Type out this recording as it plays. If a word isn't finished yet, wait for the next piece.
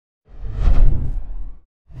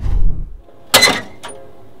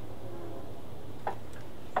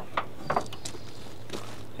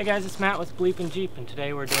Hey guys, it's Matt with BleepinJeep, and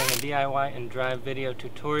today we're doing a DIY and drive video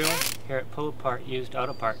tutorial here at Pull Apart Used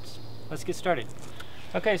Auto Parts. Let's get started.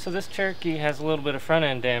 Okay, so this Cherokee has a little bit of front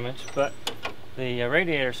end damage, but the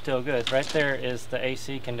radiator is still good. Right there is the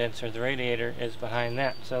AC condenser. The radiator is behind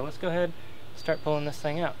that. So let's go ahead and start pulling this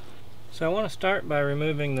thing out. So I want to start by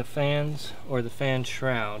removing the fans or the fan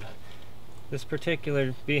shroud. This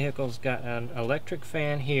particular vehicle's got an electric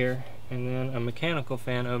fan here and then a mechanical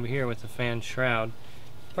fan over here with the fan shroud.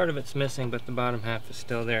 Part of it's missing, but the bottom half is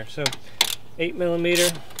still there. So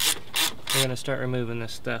 8mm, we're going to start removing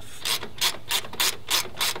this stuff.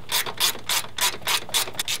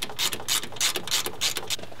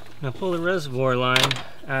 Now pull the reservoir line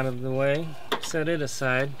out of the way, set it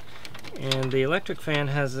aside, and the electric fan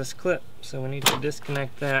has this clip, so we need to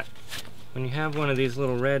disconnect that. When you have one of these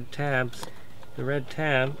little red tabs, the red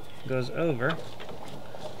tab goes over.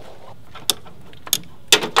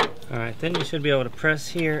 Alright, then you should be able to press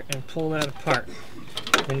here and pull that apart.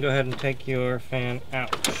 Then go ahead and take your fan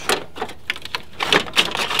out.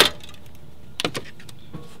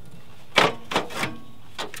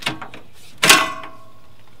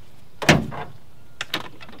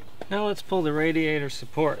 Now let's pull the radiator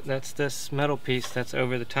support. That's this metal piece that's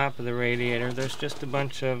over the top of the radiator. There's just a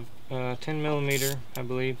bunch of 10mm, I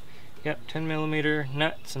believe. Yep, 10mm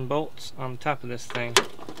nuts and bolts on the top of this thing.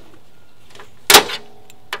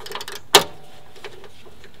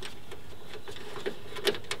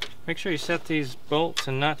 Make sure you set these bolts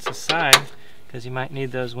and nuts aside, because you might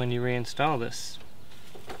need those when you reinstall this.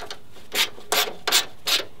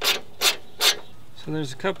 So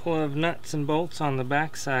there's a couple of nuts and bolts on the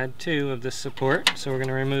back side too of this support, so we're going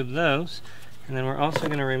to remove those. And then we're also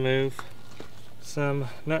going to remove some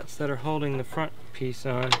nuts that are holding the front piece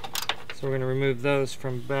on, so we're going to remove those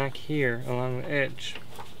from back here along the edge.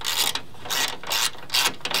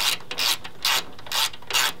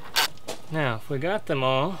 Now, if we got them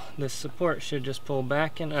all, this support should just pull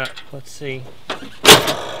back and up. Let's see.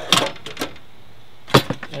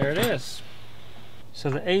 There it is. So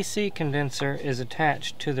the AC condenser is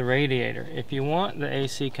attached to the radiator. If you want the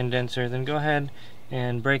AC condenser, then go ahead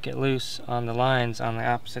and break it loose on the lines on the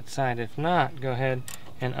opposite side. If not, go ahead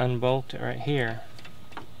and unbolt it right here.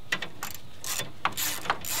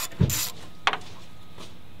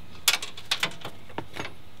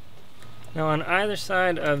 Now on either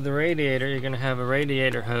side of the radiator you're going to have a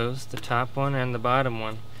radiator hose, the top one and the bottom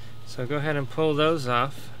one. So go ahead and pull those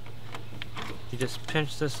off. You just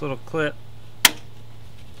pinch this little clip,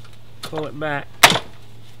 pull it back,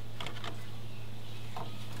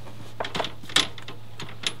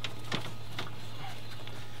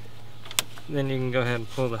 then you can go ahead and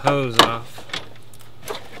pull the hose off.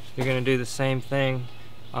 You're going to do the same thing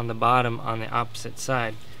on the bottom on the opposite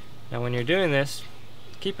side. Now when you're doing this,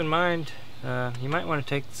 keep in mind you might want to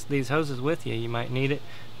take these hoses with you. You might need it,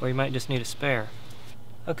 or you might just need a spare.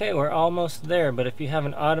 Okay, we're almost there, but if you have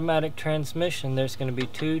an automatic transmission, there's going to be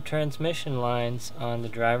two transmission lines on the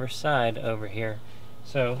driver's side over here.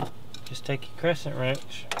 So just take your crescent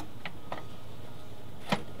wrench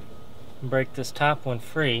and break this top one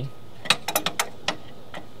free.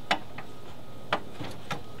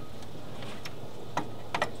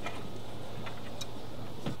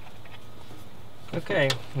 Okay,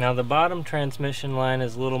 now the bottom transmission line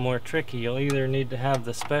is a little more tricky. You'll either need to have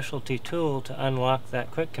the specialty tool to unlock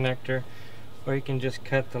that quick connector, or you can just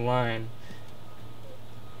cut the line.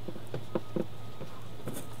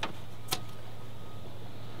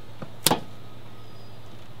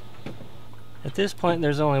 At this point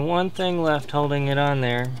there's only one thing left holding it on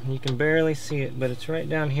there. You can barely see it, but it's right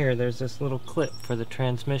down here. There's this little clip for the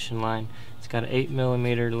transmission line. It's got an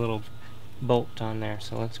 8mm little bolt on there,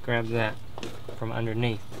 so let's grab that from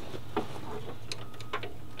underneath.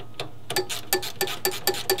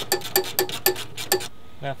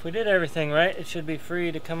 Now if we did everything right, it should be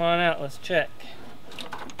free to come on out. Let's check.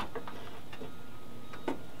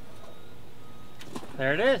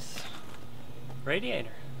 There it is.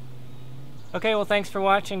 Radiator. Okay, well thanks for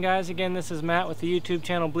watching guys. Again, this is Matt with the YouTube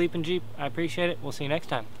channel BleepinJeep. I appreciate it. We'll see you next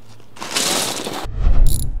time.